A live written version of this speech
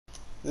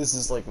This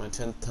is like my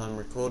 10th time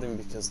recording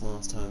because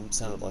last time it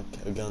sounded like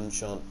a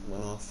gunshot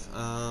went off.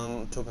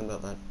 Talking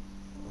about that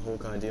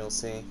Hawkeye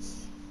DLC.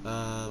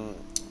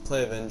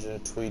 Play Avenger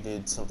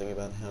tweeted something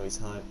about how he's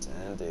hyped,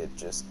 and it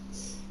just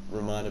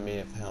reminded me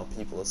of how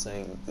people are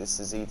saying this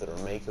is either a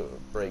make or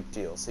break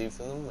DLC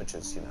for them, which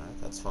is,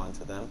 that's fine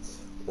for them,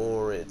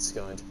 or it's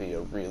going to be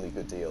a really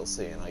good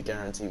DLC, and I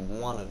guarantee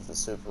one of the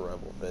Super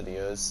Rebel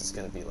videos is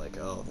going to be like,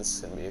 oh, this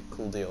is going to be a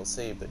cool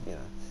DLC, but,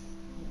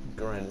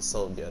 grand and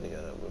solid, yada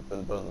yada, we've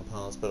been burnt in the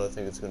past, but I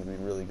think it's going to be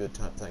really good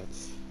type thing.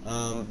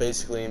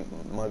 Basically,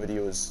 my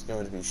video is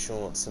going to be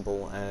short,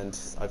 simple, and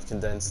I've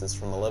condensed this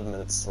from 11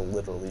 minutes to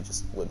literally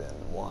just within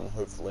one,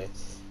 hopefully.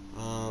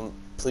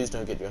 Please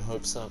don't get your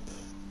hopes up.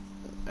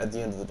 At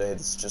the end of the day,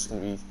 this is just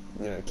going to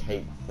be,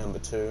 Kate number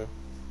 2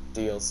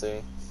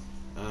 DLC.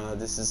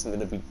 This isn't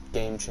going to be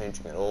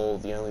game-changing at all.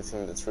 The only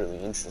thing that's really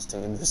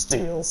interesting in this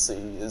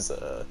DLC is,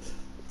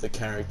 the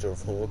character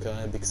of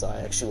Hawkeye, because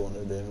I actually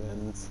wanted him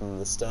in from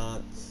the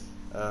start.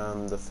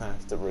 The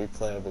fact that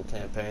replayable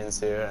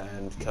campaigns here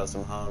and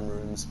custom harm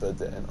rooms, but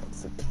they're not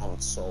for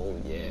console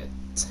yet.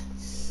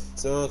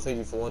 So, thank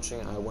you for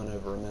watching. I went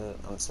over a minute,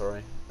 I'm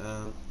sorry.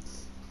 But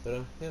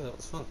yeah, that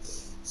was fun.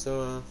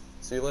 So,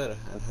 see you later,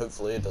 and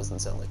hopefully it doesn't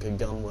sound like a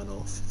gun went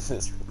off in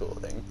this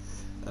recording.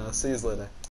 See you later.